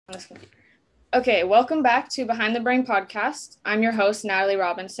Okay, welcome back to Behind the Brain podcast. I'm your host, Natalie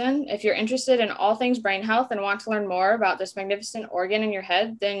Robinson. If you're interested in all things brain health and want to learn more about this magnificent organ in your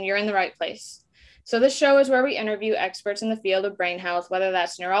head, then you're in the right place. So this show is where we interview experts in the field of brain health, whether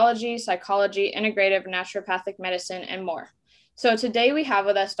that's neurology, psychology, integrative, naturopathic medicine, and more. So today we have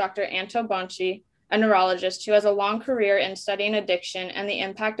with us Dr. Anto Bonci, a neurologist who has a long career in studying addiction and the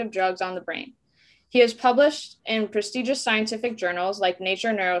impact of drugs on the brain. He has published in prestigious scientific journals like Nature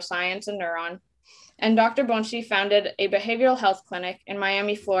Neuroscience and Neuron, and Dr. Bonci founded a behavioral health clinic in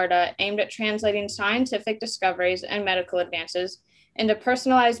Miami, Florida, aimed at translating scientific discoveries and medical advances into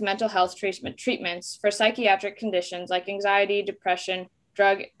personalized mental health treatments for psychiatric conditions like anxiety, depression,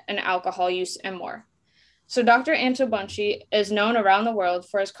 drug and alcohol use, and more. So Dr. Anto Bonci is known around the world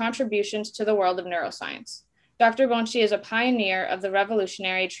for his contributions to the world of neuroscience. Dr. Bonci is a pioneer of the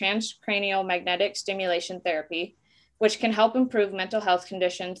revolutionary transcranial magnetic stimulation therapy, which can help improve mental health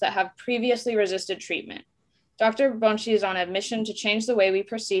conditions that have previously resisted treatment. Dr. Bonci is on a mission to change the way we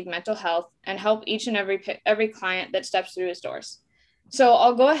perceive mental health and help each and every client that steps through his doors. So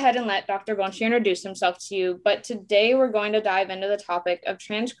I'll go ahead and let Dr. Bonci introduce himself to you, but today we're going to dive into the topic of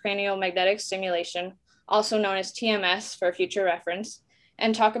transcranial magnetic stimulation, also known as TMS for future reference,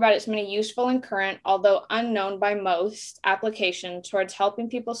 and talk about its many useful and current, although unknown by most, applications towards helping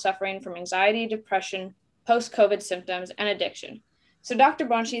people suffering from anxiety, depression, post-COVID symptoms, and addiction. So Dr.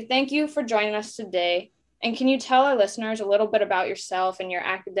 Bonci, thank you for joining us today. And can you tell our listeners a little bit about yourself and your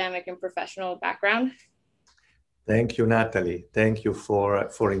academic and professional background? Thank you, Natalie. Thank you for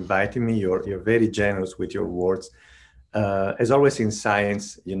inviting me. You're very generous with your words. As always in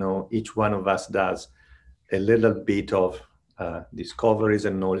science, each one of us does a little bit of discoveries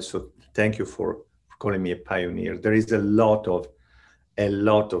and knowledge. So thank you for calling me a pioneer. There is a lot of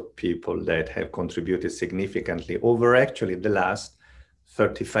people that have contributed significantly over actually the last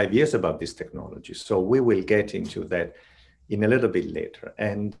 35 years about this technology. So we will get into that in a little bit later.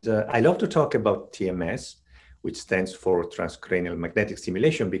 And I love to talk about TMS, which stands for Transcranial Magnetic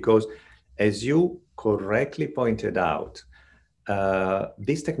Stimulation, because as you correctly pointed out,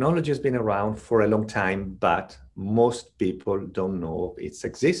 this technology has been around for a long time, but most people don't know of its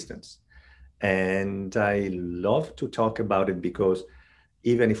existence. And I love to talk about it because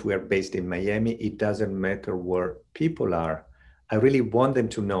even if we are based in Miami, it doesn't matter where people are. I really want them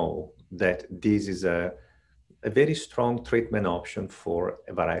to know that this is a very strong treatment option for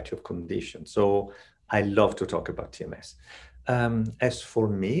a variety of conditions. So I love to talk about TMS. As for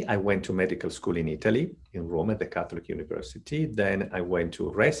me, I went to medical school in Italy, in Rome at the Catholic University. Then I went to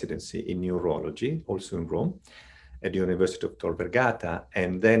residency in neurology, also in Rome, at the University of Tor Vergata.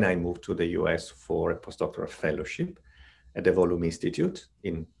 And then I moved to the US for a postdoctoral fellowship at the Volume Institute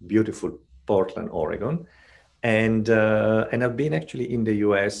in beautiful Portland, Oregon. And I've been actually in the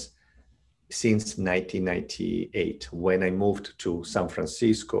US since 1998, when I moved to San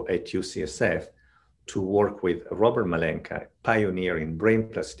Francisco at UCSF to work with Robert Malenka, pioneer in brain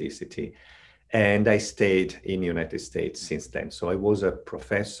plasticity. And I stayed in the United States since then. So I was a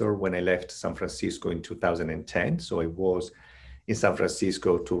professor when I left San Francisco in 2010. So I was in San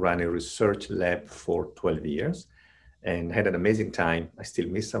Francisco to run a research lab for 12 years and had an amazing time. I still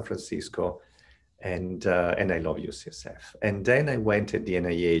miss San Francisco, and I love UCSF. And then I went at the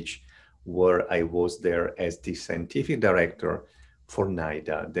NIH, where I was there as the scientific director for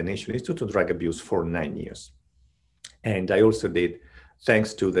NIDA, the National Institute of Drug Abuse, for 9 years. And I also did,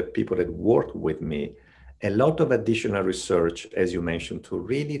 thanks to the people that worked with me, a lot of additional research, as you mentioned, to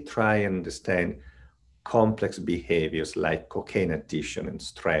really try and understand complex behaviors like cocaine addiction and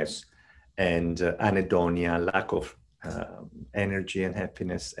stress and anhedonia, lack of energy and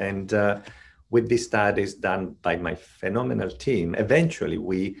happiness. And with these studies done by my phenomenal team, eventually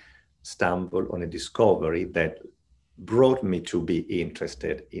we stumbled on a discovery that brought me to be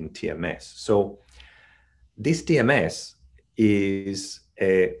interested in TMS. So this TMS is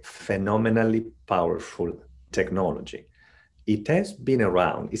a phenomenally powerful technology. It has been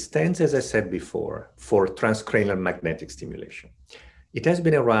around. It stands, as I said before, for transcranial magnetic stimulation. It has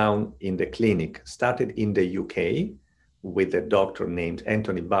been around in the clinic, started in the UK with a doctor named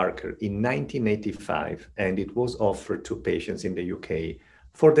Anthony Barker in 1985, and it was offered to patients in the UK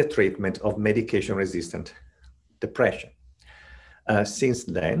for the treatment of medication-resistant depression. Since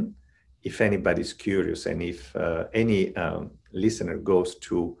then, if anybody's curious, and if any listener goes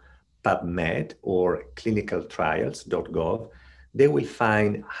to PubMed or clinicaltrials.gov, they will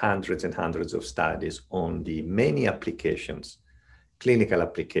find hundreds and hundreds of studies on the many applications, clinical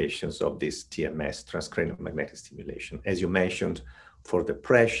applications of this TMS, transcranial magnetic stimulation, as you mentioned, for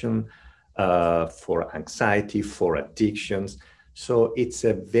depression, for anxiety, for addictions. So it's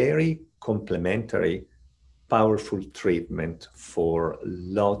a very complementary, powerful treatment for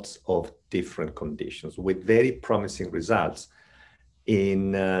lots of different conditions with very promising results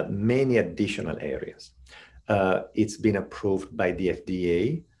in many additional areas. It's been approved by the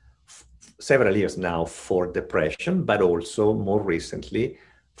FDA several years now for depression, but also more recently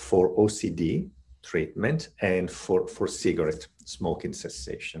for OCD treatment and for cigarette smoking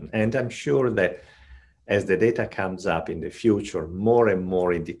cessation. And I'm sure that as the data comes up in the future, more and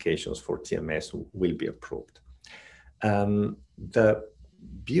more indications for TMS will be approved. The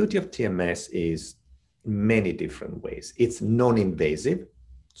beauty of TMS is many different ways. It's non-invasive,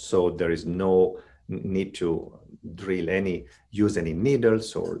 so there is no need to use any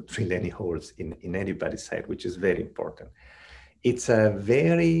needles or drill any holes in anybody's head, which is very important. It's a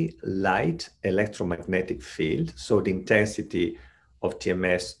very light electromagnetic field, so the intensity of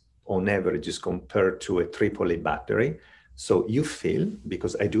TMS on average is compared to a AAA battery. So you feel,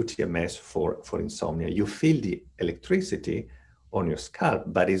 because I do TMS for insomnia, you feel the electricity on your scalp,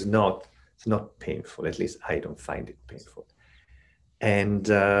 but it's not painful. At least I don't find it painful. And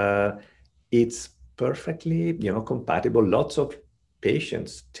it's perfectly, compatible. Lots of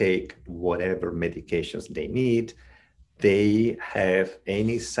patients take whatever medications they need. They have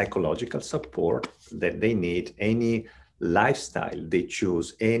any psychological support that they need, any lifestyle they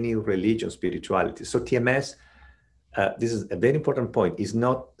choose, any religion, spirituality. So TMS, this is a very important point, is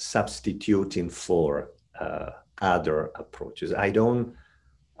not substituting for other approaches. I don't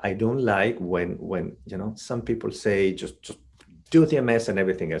like when some people say just do TMS and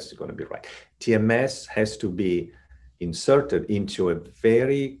everything else is going to be right. TMS has to be inserted into a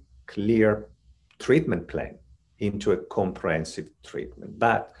very clear treatment plan, into a comprehensive treatment.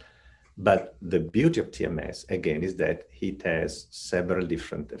 But the beauty of TMS, again, is that it has several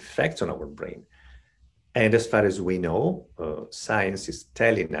different effects on our brain. And as far as we know, science is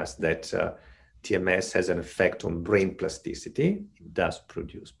telling us that TMS has an effect on brain plasticity. It does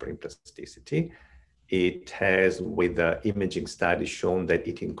produce brain plasticity. It has, with imaging studies, shown that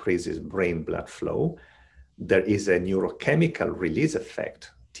it increases brain blood flow. There is a neurochemical release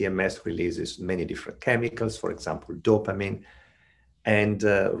effect. TMS releases many different chemicals, for example, dopamine. And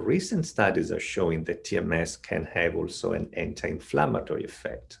recent studies are showing that TMS can have also an anti-inflammatory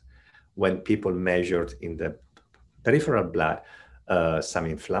effect. When people measured in the peripheral blood some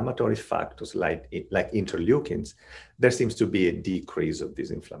inflammatory factors like interleukins, there seems to be a decrease of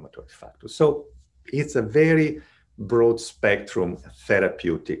these inflammatory factors. So it's a very broad spectrum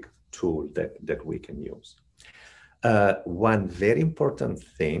therapeutic tool that we can use. One very important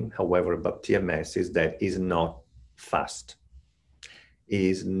thing, however, about TMS is that it's not fast.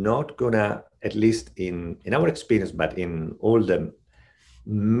 Is not gonna, at least in our experience, but in all the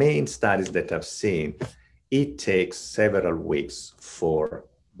main studies that I've seen, it takes several weeks for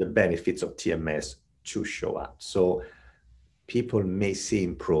the benefits of TMS to show up. So people may see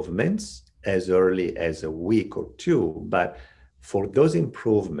improvements as early as a week or two, but for those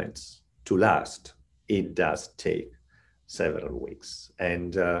improvements to last, it does take several weeks.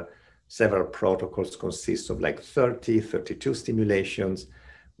 And several protocols consist of like 30, 32 stimulations.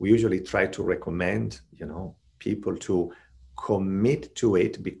 We usually try to recommend, people to commit to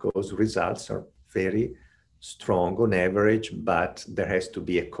it because results are very strong on average, but there has to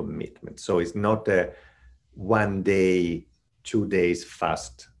be a commitment. So it's not a 1 day, 2 days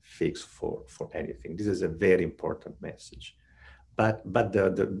fast fix for anything. This is a very important message. But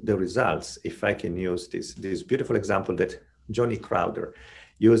the results, if I can use this beautiful example that Johnny Crowder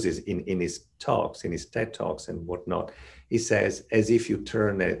uses in his talks, in his TED Talks and whatnot, he says, as if you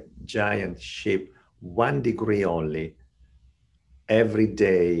turn a giant ship 1 degree only, every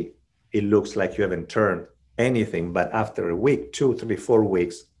day it looks like you haven't turned anything, but after a week, 2, 3, 4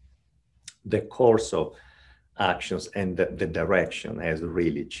 weeks, the course of actions and the direction has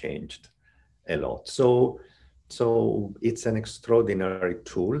really changed a lot. So it's an extraordinary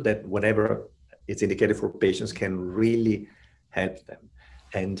tool that whenever it's indicated for patients can really help them.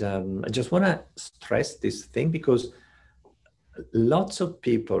 And I just want to stress this thing because lots of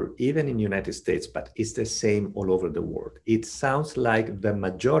people, even in the United States, but it's the same all over the world. It sounds like the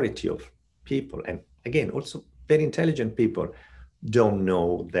majority of people, and again, also very intelligent people, don't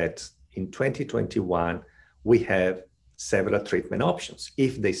know that in 2021, we have several treatment options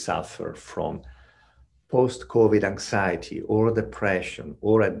if they suffer from post-COVID anxiety or depression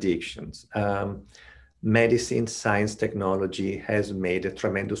or addictions. Medicine, science, technology has made a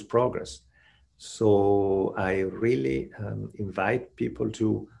tremendous progress. So I really invite people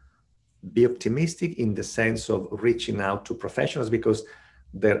to be optimistic in the sense of reaching out to professionals because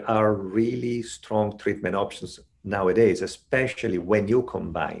there are really strong treatment options nowadays, especially when you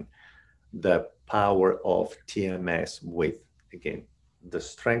combine the power of TMS with, again, the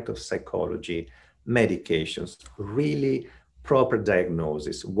strength of psychology, medications, really proper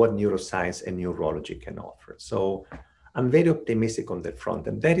diagnosis, what neuroscience and neurology can offer. So I'm very optimistic on that front.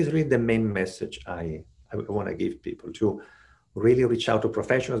 And that is really the main message I want to give people, to really reach out to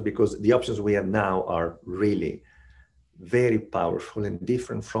professionals, because the options we have now are really very powerful and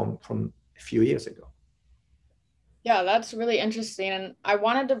different from a few years ago. Yeah, that's really interesting. And I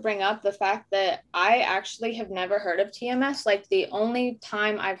wanted to bring up the fact that I actually have never heard of TMS. Like the only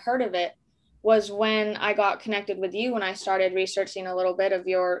time I've heard of it was when I got connected with you when I started researching a little bit of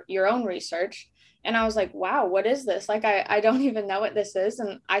your own research. And I was like, wow, what is this? Like I don't even know what this is.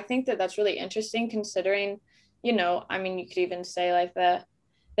 And I think that that's really interesting considering, I mean, you could even say like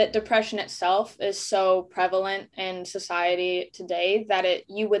that depression itself is so prevalent in society today that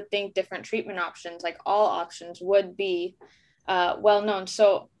you would think different treatment options, like all options, would be well known.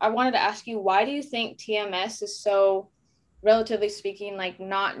 So I wanted to ask you, why do you think TMS is so, relatively speaking, like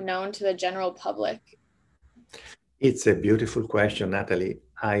not known to the general public? It's a beautiful question, Natalie.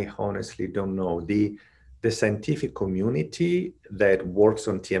 I honestly don't know. The scientific community that works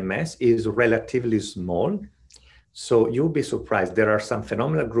on TMS is relatively small. So you'll be surprised. There are some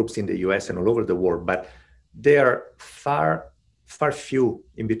phenomenal groups in the US and all over the world, but they are far few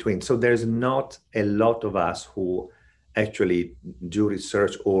in between. So there's not a lot of us who actually do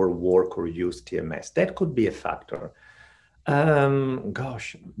research or work or use TMS. That could be a factor.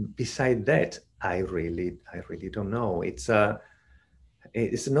 Gosh, beside that, I really don't know. It's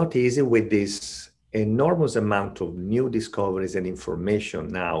not easy with this enormous amount of new discoveries and information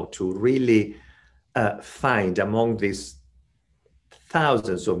now to really find among these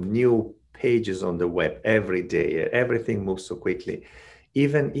thousands of new pages on the web every day. Everything moves so quickly.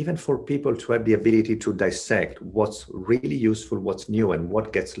 Even for people to have the ability to dissect what's really useful, what's new, and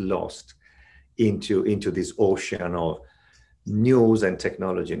what gets lost into this ocean of news and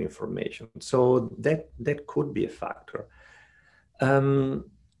technology and information. So that could be a factor. Um,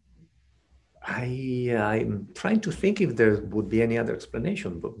 I'm trying to think if there would be any other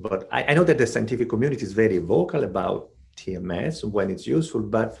explanation, but I know that the scientific community is very vocal about TMS when it's useful,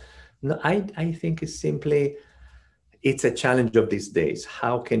 but no, I think it's a challenge of these days.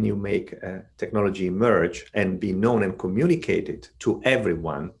 How can you make technology emerge and be known and communicated to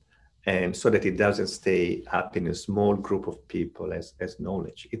everyone, and so that it doesn't stay up in a small group of people as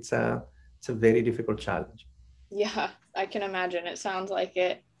knowledge? It's a very difficult challenge. Yeah, I can imagine. It sounds like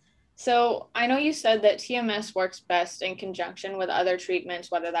it. So I know you said that TMS works best in conjunction with other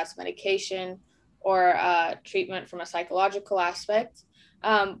treatments, whether that's medication or treatment from a psychological aspect.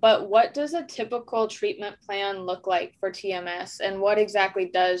 But what does a typical treatment plan look like for TMS, and what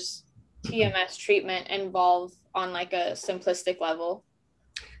exactly does TMS treatment involve on like a simplistic level?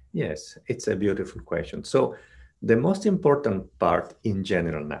 Yes, it's a beautiful question. So the most important part in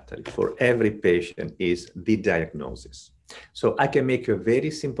general, Natalie, for every patient is the diagnosis. So I can make a very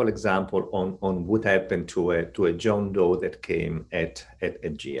simple example on what happened to a John Doe that came at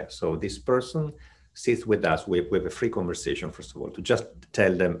GIA. So this person sits with us. We have a free conversation, first of all, to just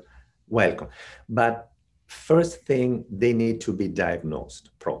tell them, welcome. But first thing, they need to be diagnosed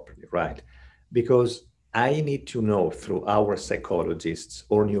properly, right? Because I need to know through our psychologists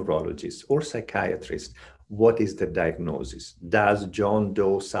or neurologists or psychiatrists, what is the diagnosis? Does John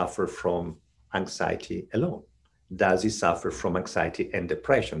Doe suffer from anxiety alone? Does he suffer from anxiety and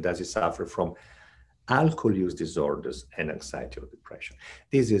depression? Does he suffer from alcohol use disorders and anxiety or depression?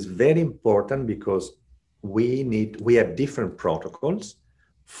 This is very important because we have different protocols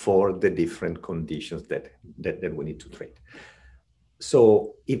for the different conditions that we need to treat.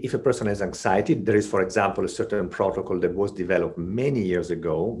 So if a person has anxiety, there is, for example, a certain protocol that was developed many years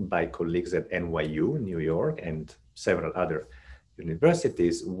ago by colleagues at NYU, New York, and several other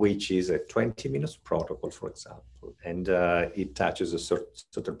universities, which is a 20 minutes protocol, for example, and it touches a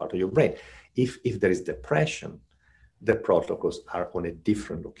certain part of your brain. If there is depression, the protocols are on a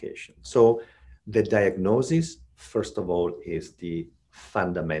different location. So the diagnosis, first of all, is the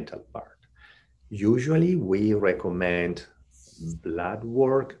fundamental part. Usually we recommend blood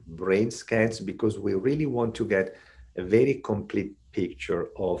work, brain scans, because we really want to get a very complete picture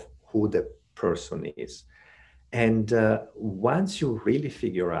of who the person is. And once you really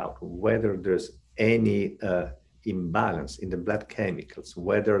figure out whether there's any imbalance in the blood chemicals,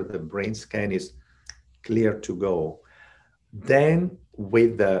 whether the brain scan is clear to go, then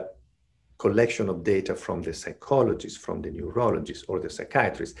with the collection of data from the psychologist, from the neurologist, or the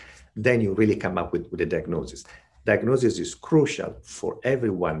psychiatrist, then you really come up with a diagnosis. Diagnosis is crucial for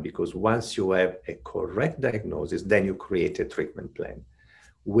everyone because once you have a correct diagnosis, then you create a treatment plan.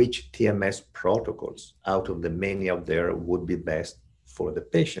 Which TMS protocols out of the many out there would be best for the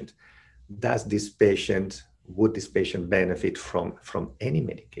patient? Would this patient benefit from any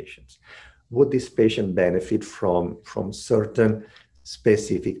medications? Would this patient benefit from certain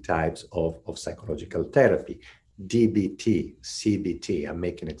specific types of psychological therapy? DBT, CBT, I'm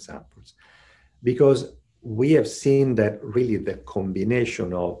making examples. Because we have seen that really the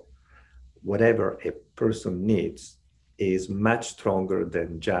combination of whatever a person needs is much stronger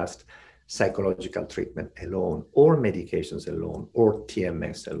than just psychological treatment alone or medications alone or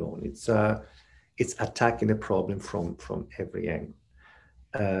TMS alone. It's attacking a problem from every angle.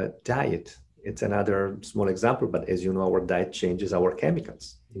 Diet, it's another small example, but as you know, our diet changes our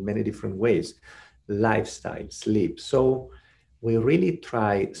chemicals in many different ways. Lifestyle, sleep. So we really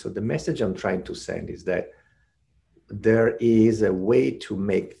try, so the message I'm trying to send is that there is a way to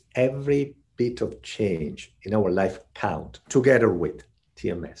make every bit of change in our life count together with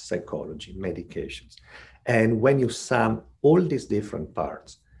TMS, psychology, medications. And when you sum all these different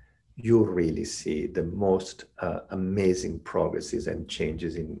parts, you really see the most amazing progresses and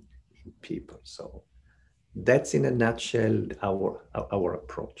changes in people. So that's in a nutshell our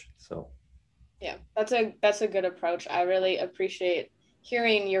approach. So Yeah, that's a good approach. I really appreciate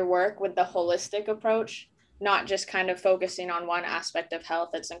hearing your work with the holistic approach, not just kind of focusing on one aspect of health.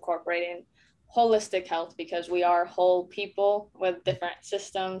 It's incorporating holistic health because we are whole people with different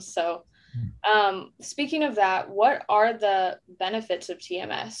systems. So, speaking of that, what are the benefits of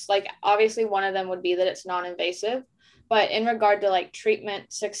TMS? Like, obviously, one of them would be that it's non-invasive, but in regard to like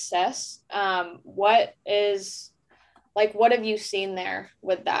treatment success, what have you seen there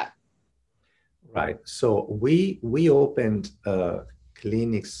with that? right. So we opened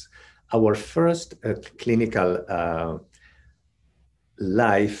clinics. Our first clinical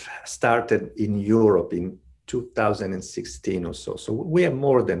life started in Europe in 2016 or so. So we have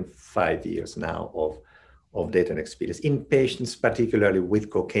more than 5 years now of data and experience in patients, particularly with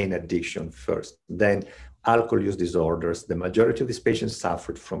cocaine addiction first, then alcohol use disorders. The majority of these patients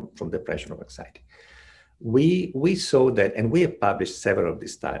suffered from depression or anxiety. We saw that, and we have published several of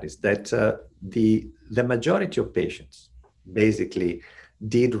these studies, that the majority of patients basically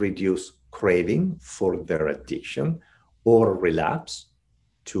did reduce craving for their addiction or relapse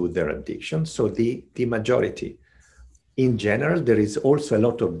to their addiction. So the majority. In general, there is also a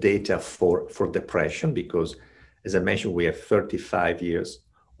lot of data for depression because, as I mentioned, we have 35 years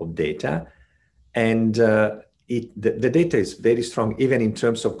of data. And the data is very strong, even in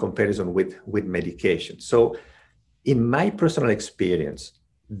terms of comparison with medication. So in my personal experience,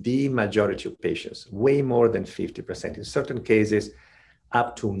 the majority of patients, way more than 50%, in certain cases,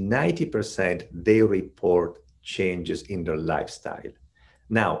 up to 90%, they report changes in their lifestyle.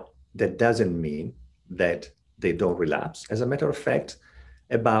 Now, that doesn't mean that they don't relapse. As a matter of fact,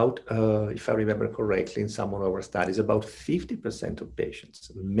 if I remember correctly, in some of our studies, about 50% of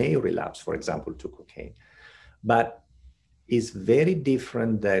patients may relapse, for example, to cocaine. But it's very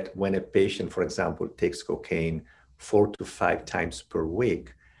different that when a patient, for example, takes cocaine 4 to 5 times per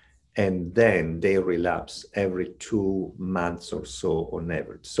week, and then they relapse every 2 months or so on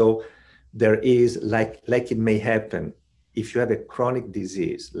average. So there is, like it may happen if you have a chronic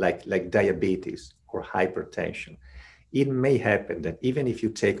disease like diabetes or hypertension, it may happen that even if you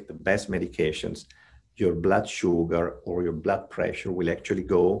take the best medications, your blood sugar or your blood pressure will actually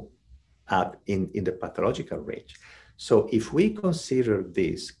go up in the pathological range. So if we consider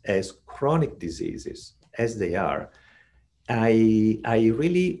this as chronic diseases, as they are, I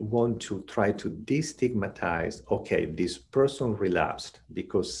really want to try to destigmatize, okay, this person relapsed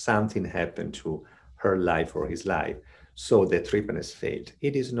because something happened to her life or his life, so the treatment has failed.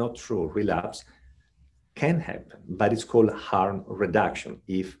 It is not true. Relapse can happen, but it's called harm reduction.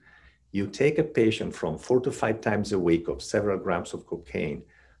 If you take a patient from 4 to 5 times a week of several grams of cocaine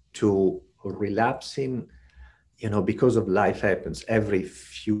to relapsing, because of life happens every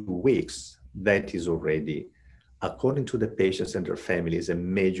few weeks, that is already, according to the patients and their families, a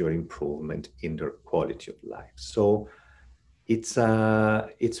major improvement in their quality of life. So it's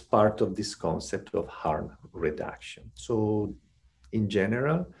part of this concept of harm reduction. So in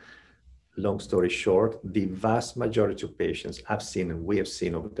general, long story short, the vast majority of patients I've seen and we have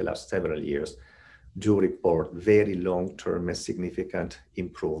seen over the last several years do report very long-term and significant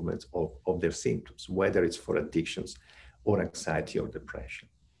improvements of their symptoms, whether it's for addictions or anxiety or depression.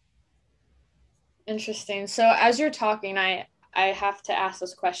 Interesting. So as you're talking, I have to ask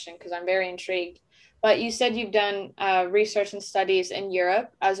this question because I'm very intrigued. But you said you've done research and studies in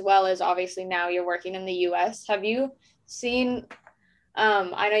Europe, as well as obviously now you're working in the US. Have you seen,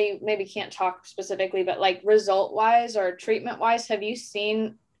 I know you maybe can't talk specifically, but like result wise or treatment wise, have you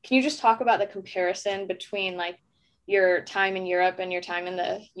seen, can you just talk about the comparison between like your time in Europe and your time in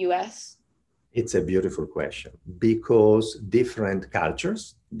the US? It's a beautiful question because different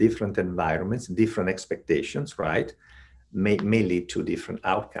cultures, different environments, different expectations, right, may lead to different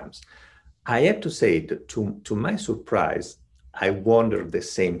outcomes. I have to say that to my surprise, I wondered the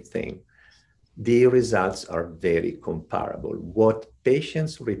same thing. The results are very comparable. What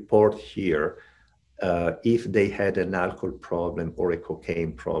patients report here, if they had an alcohol problem or a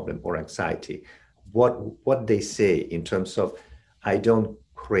cocaine problem or anxiety, what they say in terms of, I don't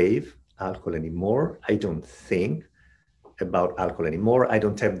crave alcohol anymore, I don't think about alcohol anymore, I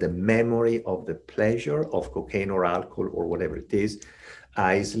don't have the memory of the pleasure of cocaine or alcohol or whatever it is,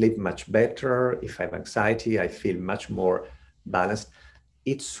 I sleep much better, if I have anxiety, I feel much more balanced.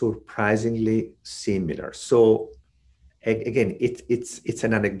 It's surprisingly similar. So again, it's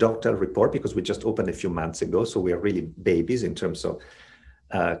an anecdotal report because we just opened a few months ago, so we are really babies in terms of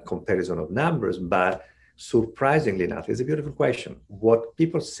comparison of numbers. But surprisingly enough, it's a beautiful question. What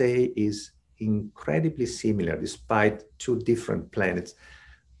people say is incredibly similar, despite two different planets,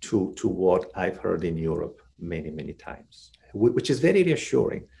 to what I've heard in Europe many times, which is very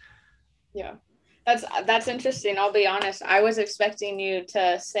reassuring. Yeah. That's interesting. I'll be honest. I was expecting you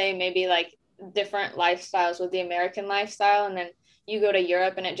to say maybe like different lifestyles with the American lifestyle, and then you go to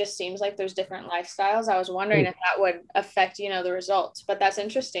Europe and it just seems like there's different lifestyles. I was wondering if that would affect, the results, but that's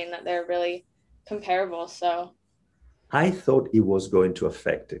interesting that they're really comparable. So, I thought it was going to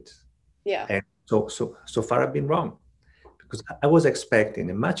affect it. yeah. And so far I've been wrong because I was expecting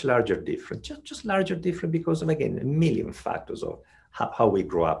a much larger difference, just larger difference because of, again, a million factors of how we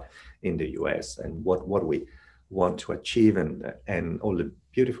grow up in the US and what we want to achieve and all the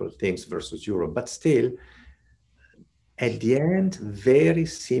beautiful things versus Europe. But still, at the end, very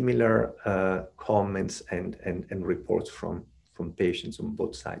similar comments and reports from patients on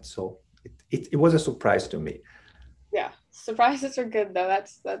both sides. So it was a surprise to me. Yeah. Surprises are good though.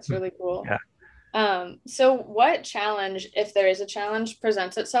 That's really cool. Yeah. So what challenge, if there is a challenge,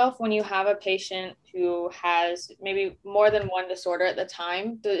 presents itself when you have a patient who has maybe more than one disorder at the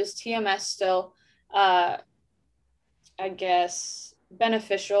time? Is TMS still, uh, I guess,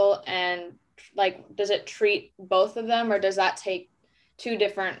 beneficial, and like, does it treat both of them, or does that take two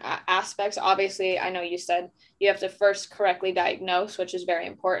different aspects? Obviously, I know you said you have to first correctly diagnose, which is very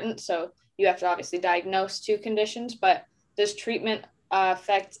important. So you have to obviously diagnose two conditions, but does treatment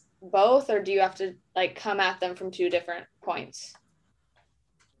affect both, or do you have to like come at them from two different points?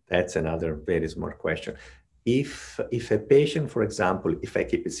 That's another very smart question. If a patient, for example, if I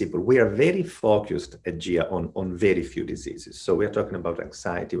keep it simple, we are very focused at GIA on very few diseases. So we're talking about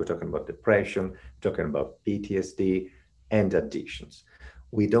anxiety, we're talking about depression, talking about PTSD and addictions.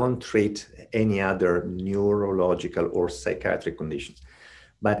 We don't treat any other neurological or psychiatric conditions.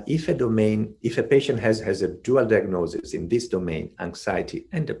 But if a patient has a dual diagnosis in this domain, anxiety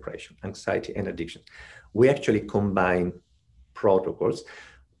and depression, anxiety and addiction, we actually combine protocols.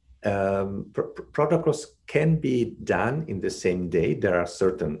 Protocols can be done in the same day. There are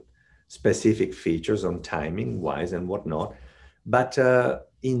certain specific features on timing wise and whatnot. But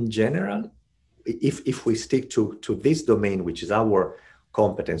in general, if we stick to this domain, which is our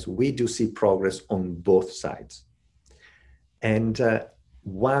competence, we do see progress on both sides. And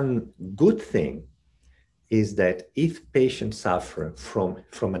one good thing is that if patients suffer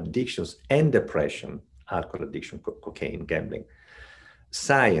from addictions and depression, alcohol addiction, cocaine, gambling,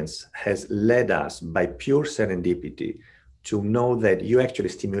 science has led us by pure serendipity to know that you actually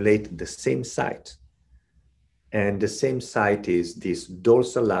stimulate the same site. And the same site is this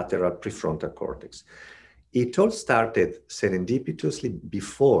dorsolateral prefrontal cortex. It all started serendipitously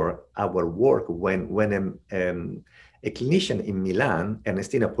before our work when a clinician in Milan,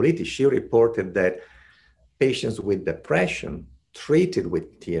 Ernestina Politi, she reported that patients with depression treated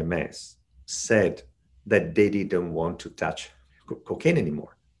with TMS said that they didn't want to touch cocaine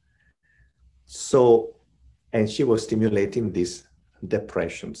anymore. So, and she was stimulating this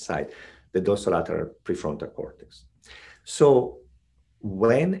depression side, the dorsolateral prefrontal cortex. So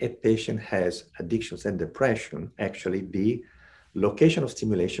when a patient has addictions and depression, actually the location of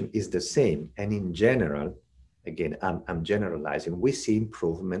stimulation is the same. And in general, again, I'm generalizing, we see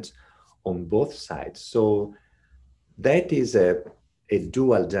improvements on both sides. So that is a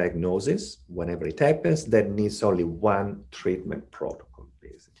dual diagnosis whenever it happens that needs only one treatment protocol,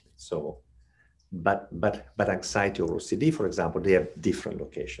 basically. So, but anxiety or OCD, for example, they have different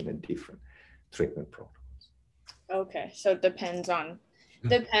location and different treatment protocols. Okay, so it depends on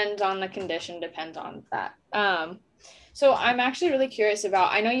the condition, depends on that. So I'm actually really curious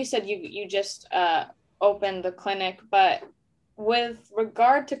about, I know you said you just opened the clinic, but with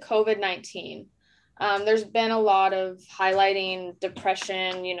regard to COVID-19, there's been a lot of highlighting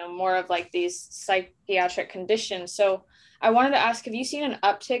depression, more of like these psychiatric conditions. So I wanted to ask, have you seen an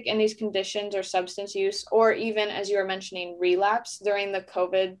uptick in these conditions or substance use, or even, as you were mentioning, relapse during the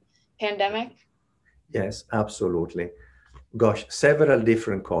COVID pandemic? Yes, absolutely. Gosh, several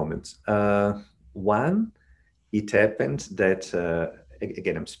different comments. One, it happened that,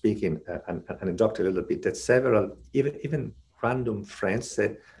 again, I'm speaking anecdotally a little bit, that several, even random friends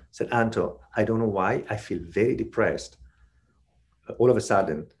said, Anto, I don't know why, I feel very depressed. All of a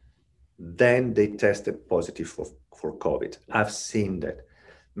sudden, then they tested positive for COVID. I've seen that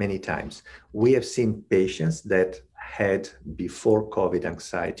many times. We have seen patients that had before COVID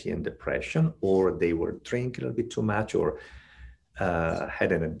anxiety and depression, or they were drinking a little bit too much, or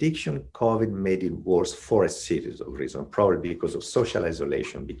had an addiction. COVID made it worse for a series of reasons, probably because of social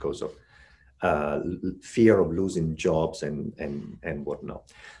isolation, because of fear of losing jobs and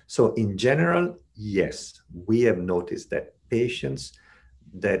whatnot. So in general, yes, we have noticed that patients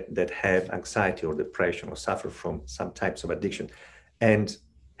that have anxiety or depression or suffer from some types of addiction and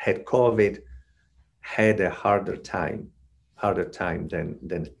had COVID had a harder time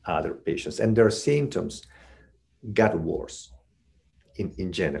than other patients. And their symptoms got worse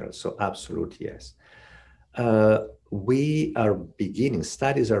in general. So absolutely, yes.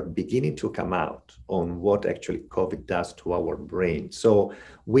 Studies are beginning to come out on what actually COVID does to our brain. So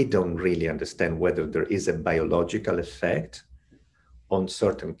we don't really understand whether there is a biological effect on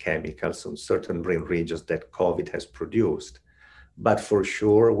certain chemicals, on certain brain regions that COVID has produced. But for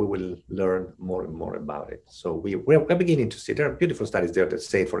sure, we will learn more and more about it. So we're beginning to see, there are beautiful studies there that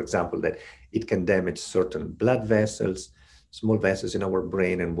say, for example, that it can damage certain blood vessels, small vessels in our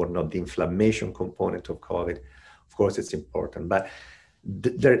brain and whatnot, the inflammation component of COVID. Of course, it's important, but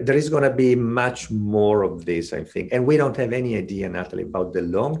there is going to be much more of this, I think. And we don't have any idea, Natalie, about the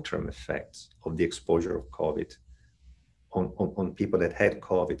long-term effects of the exposure of COVID on people that had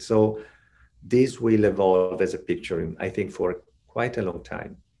COVID. So this will evolve as a picture, I think, for quite a long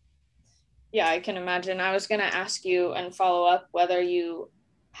time. Yeah, I can imagine. I was going to ask you and follow up whether you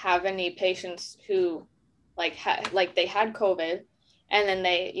have any patients who like they had COVID and then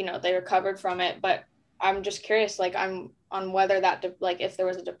they recovered from it, but I'm just curious, like I'm on whether like if there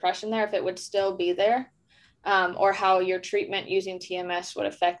was a depression there, if it would still be there, or how your treatment using TMS would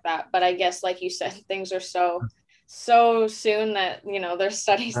affect that. But I guess, like you said, things are so soon that, there's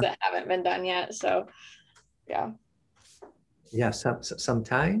studies that haven't been done yet. So yeah. Yeah,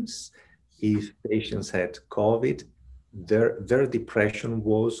 sometimes if patients had COVID, their depression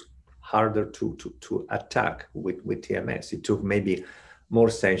was harder to attack with TMS. It took maybe more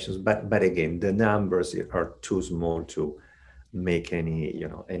sessions, but again, the numbers are too small to make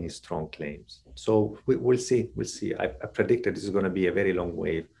any strong claims. So we'll see. I predicted this is going to be a very long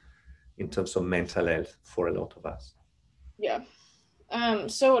wave in terms of mental health for a lot of us. Yeah.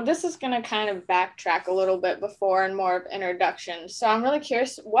 So this is going to kind of backtrack a little bit before and more of introduction. So I'm really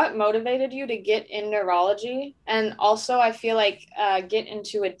curious, what motivated you to get in neurology? And also I feel like get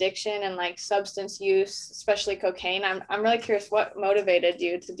into addiction and like substance use, especially cocaine. I'm really curious what motivated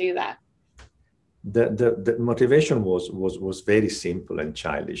you to do that. The motivation was very simple and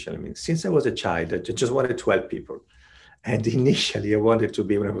childish. I mean, since I was a child, I just wanted to help people. And initially, I wanted to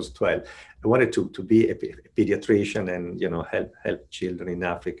be, when I was 12, I wanted to be a pediatrician and help children in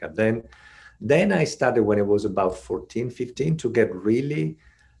Africa. Then I started when I was about 14, 15 to get really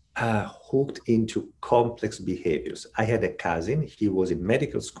hooked into complex behaviors. I had a cousin, he was in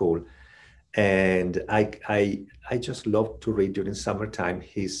medical school, and I just loved to read during summertime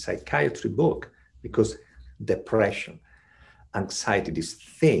his psychiatry book, because depression, anxiety, these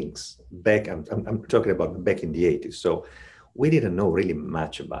things I'm talking about back in the 80s. So we didn't know really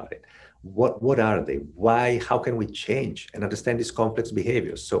much about it. What are they? Why? How can we change and understand these complex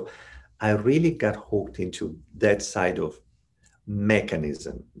behaviors? So I really got hooked into that side of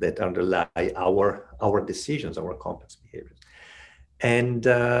mechanism that underlie our decisions, our complex behaviors. And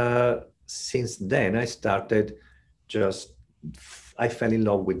since then, I fell in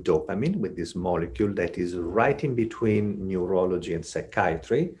love with dopamine, with this molecule that is right in between neurology and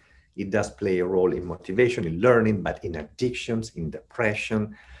psychiatry. It does play a role in motivation, in learning, but in addictions, in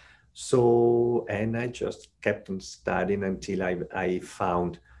depression. So, and I just kept on studying until I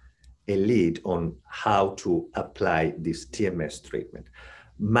found a lead on how to apply this TMS treatment.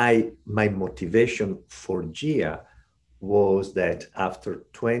 My motivation for GIA was that after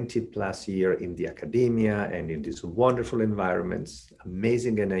 20 plus years in the academia and in these wonderful environments,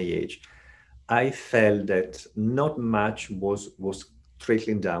 amazing NIH, I felt that not much was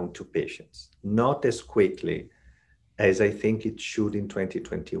trickling down to patients, not as quickly as I think it should in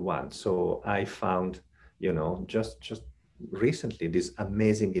 2021. So I found, just recently, this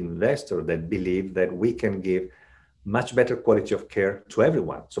amazing investor that believe that we can give much better quality of care to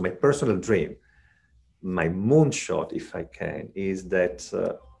everyone. So my personal dream, my moonshot, if I can, is that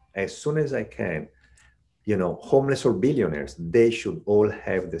as soon as I can, homeless or billionaires, they should all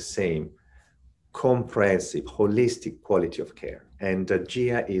have the same comprehensive, holistic quality of care. And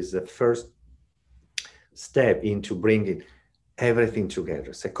GIA is the first step into bringing everything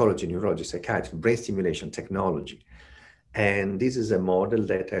together: psychology, neurology, psychiatry, brain stimulation, technology. And this is a model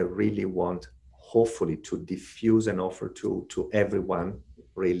that I really want, hopefully, to diffuse and offer to everyone,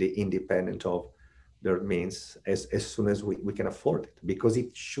 really independent of their means, as soon as we can afford it, because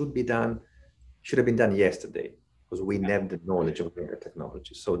it should have been done yesterday, because we have the knowledge of the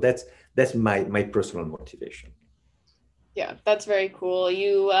technology. So that's my personal motivation. Yeah, that's very cool.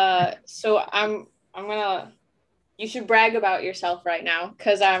 So I'm gonna you should brag about yourself right now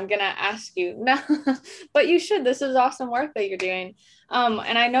because I'm gonna ask you. No, but you should. This is awesome work that you're doing.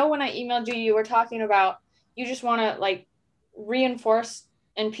 And I know when I emailed you, you were talking about you just want to like reinforce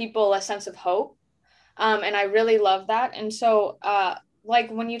in people a sense of hope. And I really love that. And so, like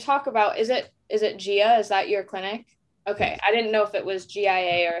when you talk about, is it GIA? Is that your clinic? Okay, Yes. I didn't know if it was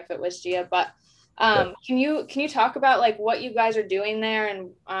GIA or if it was GIA, but can you talk about like what you guys are doing there and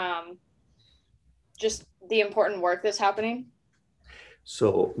just the important work that's happening?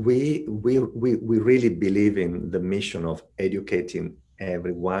 So we really believe in the mission of educating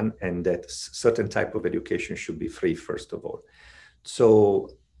everyone, and that certain type of education should be free, first of all.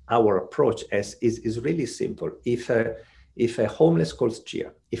 So our approach is really simple. If a homeless calls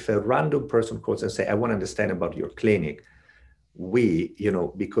GIA, if a random person calls and say, I want to understand about your clinic, we,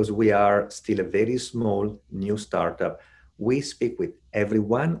 because we are still a very small new startup, we speak with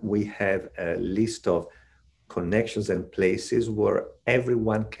everyone. We have a list of connections and places where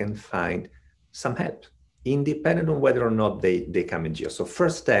everyone can find some help, independent on whether or not they come in GIA. So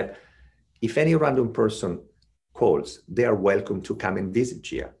first step, if any random person calls, they are welcome to come and visit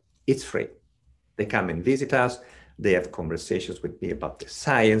GIA. It's free. They come and visit us. They have conversations with me about the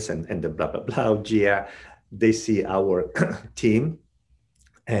science and the blah, blah, blah of GIA. They see our team.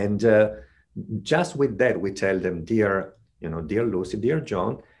 And just with that, we tell them, dear Lucy, dear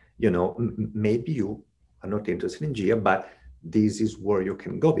John, maybe you are not interested in GIA, but this is where you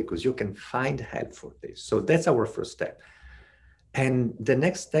can go because you can find help for this. So that's our first step. And the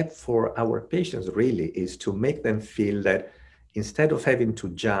next step for our patients really is to make them feel that instead of having to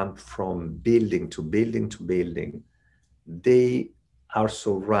jump from building to building to building, they are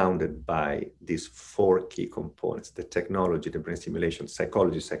surrounded by these four key components: the technology, the brain stimulation,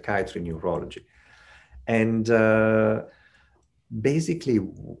 psychology, psychiatry, neurology. And basically,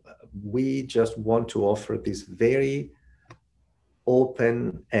 we just want to offer this very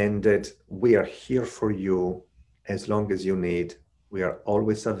open-ended, we are here for you as long as you need. We are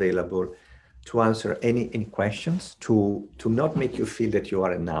always available to answer any questions, to not make you feel that you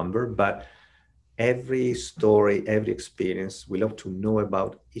are a number, but every story, every experience, we love to know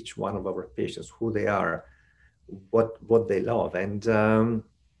about each one of our patients, who they are, what they love, and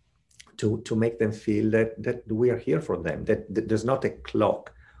to make them feel that we are here for them, that there's not a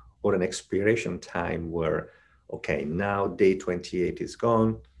clock or an expiration time where, okay, now day 28 is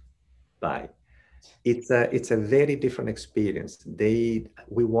gone, bye. It's a very different experience.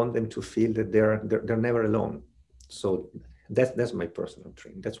 We want them to feel that they're never alone. So that's my personal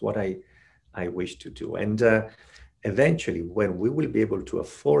dream. That's what I wish to do. And eventually, when we will be able to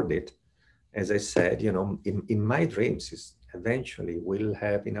afford it, as I said, in my dreams is eventually we'll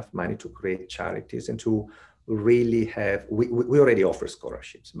have enough money to create charities and to really have, we already offer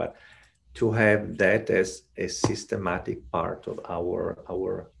scholarships, but to have that as a systematic part of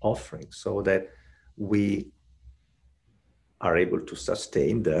our offering, so that we are able to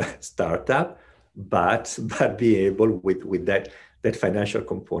sustain the startup, but be able with that financial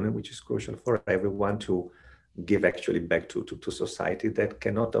component, which is crucial for everyone, to give actually back to society that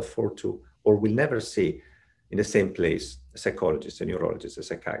cannot afford to, or will never see in the same place a psychologist, a neurologist, a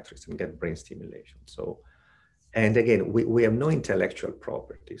psychiatrist, and get brain stimulation. So, and again, we have no intellectual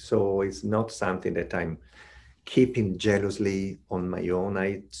property, so it's not something that I'm keeping jealously on my own.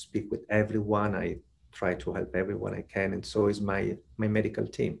 I speak with everyone. I try to help everyone I can, and so is my medical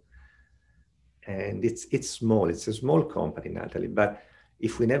team. And it's small. It's a small company, Natalie, but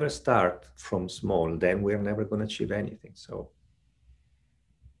if we never start from small, then we're never going to achieve anything. So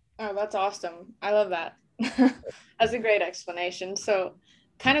Oh, that's awesome. I love that. That's a great explanation. So,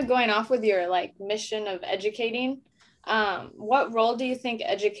 kind of going off with your like mission of educating, what role do you think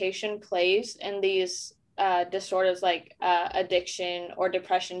education plays in these disorders like addiction or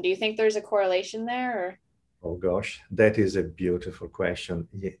depression? Do you think there's a correlation there? Or? oh gosh, that is a beautiful question.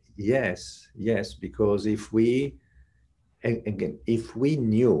 Yes, yes, because if we, and again, if we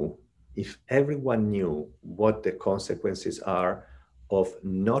knew, if everyone knew what the consequences are of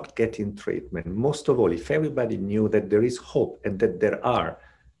not getting treatment, most of all, if everybody knew that there is hope and that there are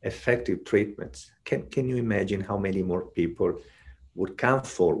effective treatments, can you imagine how many more people would come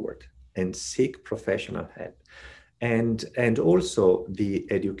forward and seek professional help? And also the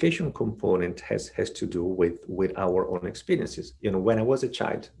education component has to do with our own experiences. You know, when I was a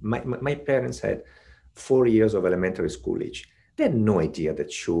child, my parents had 4 years of elementary school each. They had no idea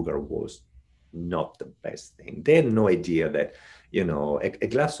that sugar was not the best thing. They had no idea that, you know, a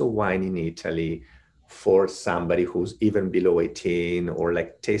glass of wine in Italy for somebody who's even below 18 or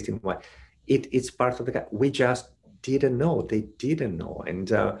like tasting wine, it's part of the, we just didn't know. They didn't know. And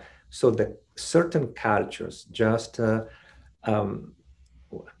so the certain cultures just um,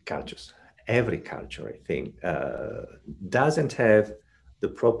 cultures, every culture, I think, doesn't have the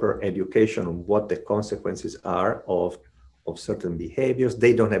proper education on what the consequences are of certain behaviors.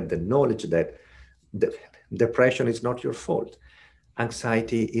 They don't have the knowledge that the, depression is not your fault.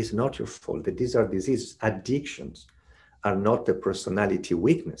 Anxiety is not your fault. That these are diseases. Addictions are not the personality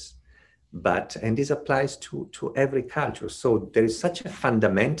weakness. But, and this applies to every culture. So there is such a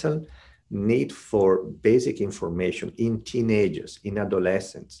fundamental need for basic information in teenagers, in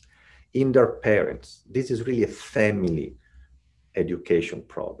adolescents, in their parents. This is really a family education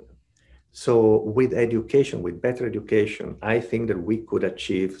problem. So with education, with better education, I think that we could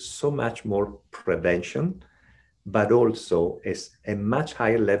achieve so much more prevention, but also a much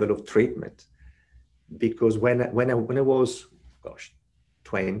higher level of treatment. Because when I was, gosh,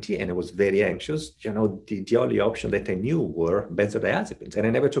 20 and I was very anxious, you know, the only option that I knew were benzodiazepines, and I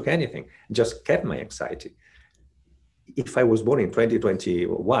never took anything, just kept my anxiety. If I was born in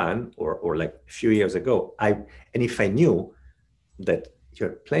 2021 or like a few years ago, and if I knew that you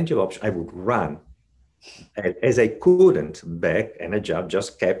had plenty of options, I would run. And as I couldn't back and a job,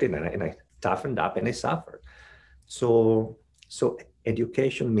 just kept it, and I toughened up and I suffered. So, so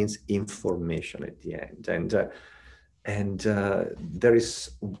education means information at the end. And there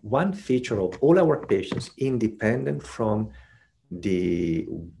is one feature of all our patients, independent from the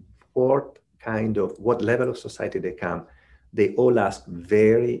what level of society they come, they all ask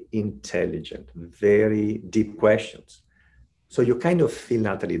very intelligent, very deep questions. So you kind of feel,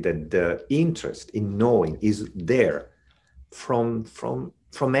 Natalie, that the interest in knowing is there from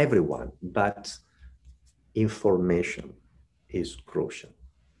everyone, but information is crucial.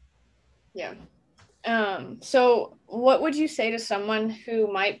 Yeah. So what would you say to someone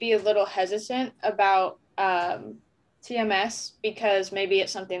who might be a little hesitant about TMS because maybe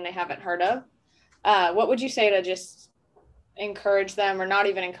it's something they haven't heard of? What would you say to just encourage them, or not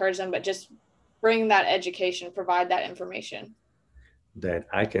even encourage them, but just bring that education, provide that information? That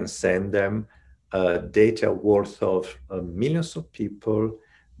I can send them data worth of millions of people,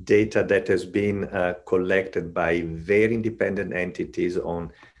 data that has been collected by very independent entities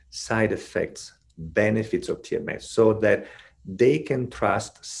on side effects, benefits of TMS, so that they can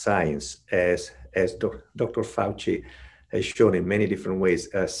trust science as Dr. Fauci has shown in many different ways.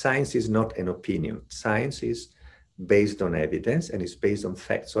 Science is not an opinion. Science is based on evidence and is based on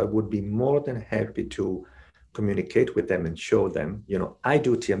facts. So I would be more than happy to communicate with them and show them, you know, I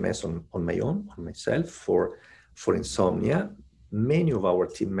do TMS on my own, on myself for insomnia. Many of our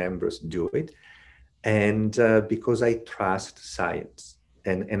team members do it. And because I trust science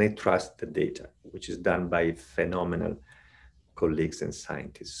and I trust the data, which is done by phenomenal colleagues and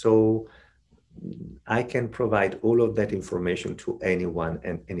scientists. So I can provide all of that information to anyone,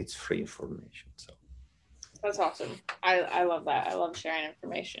 and it's free information. So That's awesome. I love that. I love sharing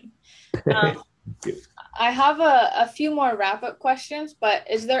information. thank you. I have a few more wrap up questions, but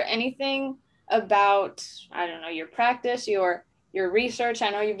is there anything about, I don't know, your practice, your research? I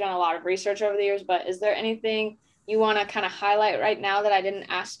know you've done a lot of research over the years, but is there anything you want to kind of highlight right now that I didn't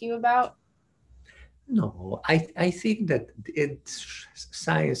ask you about? No, I think that it's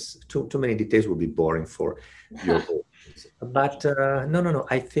science, too many details would be boring for your audience. But no.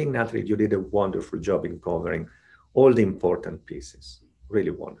 I think, Natalie, you did a wonderful job in covering all the important pieces.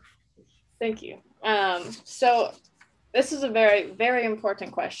 Really wonderful. Thank you. So this is a very, very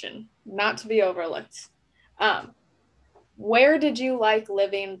important question, not to be overlooked. Um, Where did you like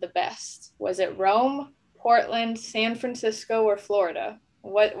living the best? Was it Rome, Portland, San Francisco, or Florida?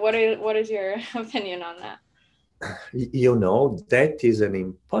 What is your opinion on that? You know, that is an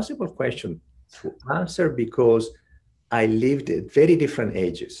impossible question to answer because I lived at very different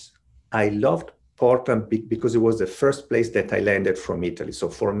ages. I loved Portland because it was the first place that I landed from Italy. So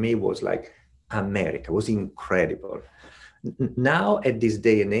for me, it was like America, it was incredible. Now, at this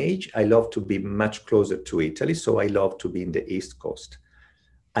day and age, I love to be much closer to Italy. So I love to be in the East Coast.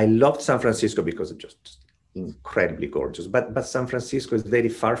 I loved San Francisco because it's just incredibly gorgeous. But San Francisco is very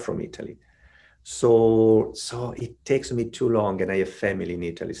far from Italy. So it takes me too long, and I have family in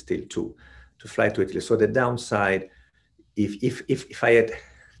Italy still to fly to Italy. So the downside, if I had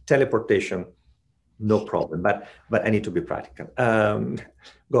teleportation, no problem. But I need to be practical.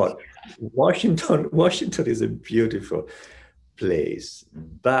 God, Washington is a beautiful place,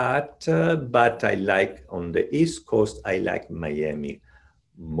 but I like on the East Coast. I like Miami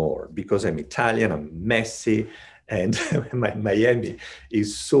more because I'm Italian. I'm messy, and Miami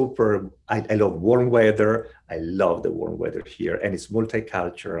is super. I love warm weather. I love the warm weather here, and it's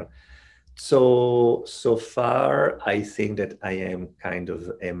multicultural. So far, I think that I am kind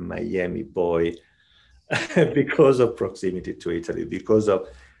of a Miami boy because of proximity to Italy, because of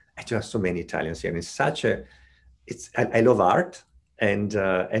I just have so many Italians here. And it's such a I love art and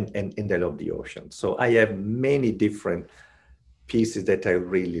I love the ocean. So I have many different pieces that I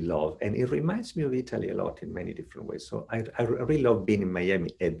really love, and it reminds me of Italy a lot in many different ways. So I really love being in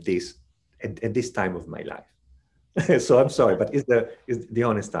Miami at this time of my life. So I'm sorry, but is the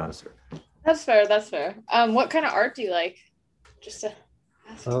honest answer. That's fair. That's fair. What kind of art do you like? Just to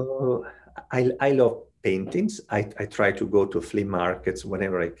ask. Oh, I love paintings. I try to go to flea markets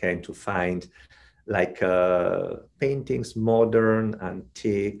whenever I can to find like paintings, modern,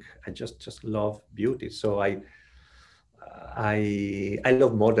 antique. I just love beauty. So I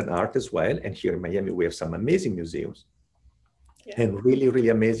love modern art as well. And here in Miami, we have some amazing museums Yeah. and really, really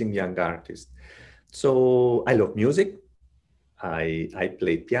amazing young artists. So I love music. I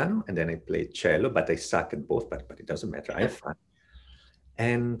play piano and then I play cello, but I suck at both, but it doesn't matter. I have fun.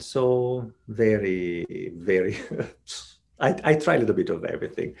 And so very, very, I try a little bit of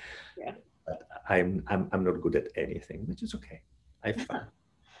everything, Yeah. but I'm not good at anything, which is okay. I have fun.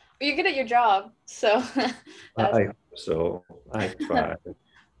 But you're good at your job, so that's I hope so. I try.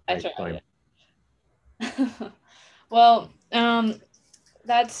 I I try. try it. Well,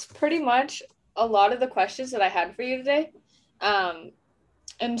 that's pretty much a lot of the questions that I had for you today. Um,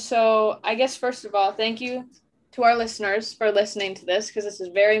 and so I guess first of all, thank you to our listeners for listening to this because this is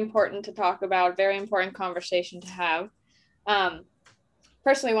very important to talk about, very important conversation to have. Um,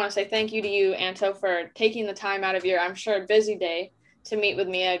 Personally want to say thank you to you, Anto, for taking the time out of your, I'm sure, busy day to meet with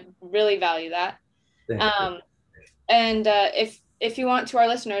me. I really value that. Thank you. Um, and if you want, to our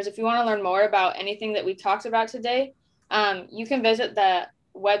listeners, if you want to learn more about anything that we talked about today, you can visit the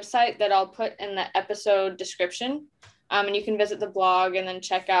website that I'll put in the episode description. And you can visit the blog and then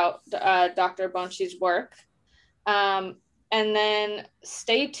check out Dr. Bonci's work. And then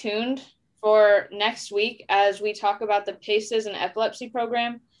stay tuned for next week as we talk about the PACES and epilepsy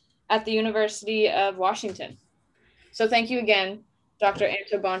program at the University of Washington. So thank you again, Dr.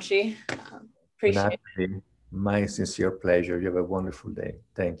 Anto Bonci. Appreciate Natalie, my sincere pleasure. You have a wonderful day.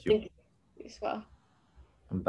 Thank you. it as well.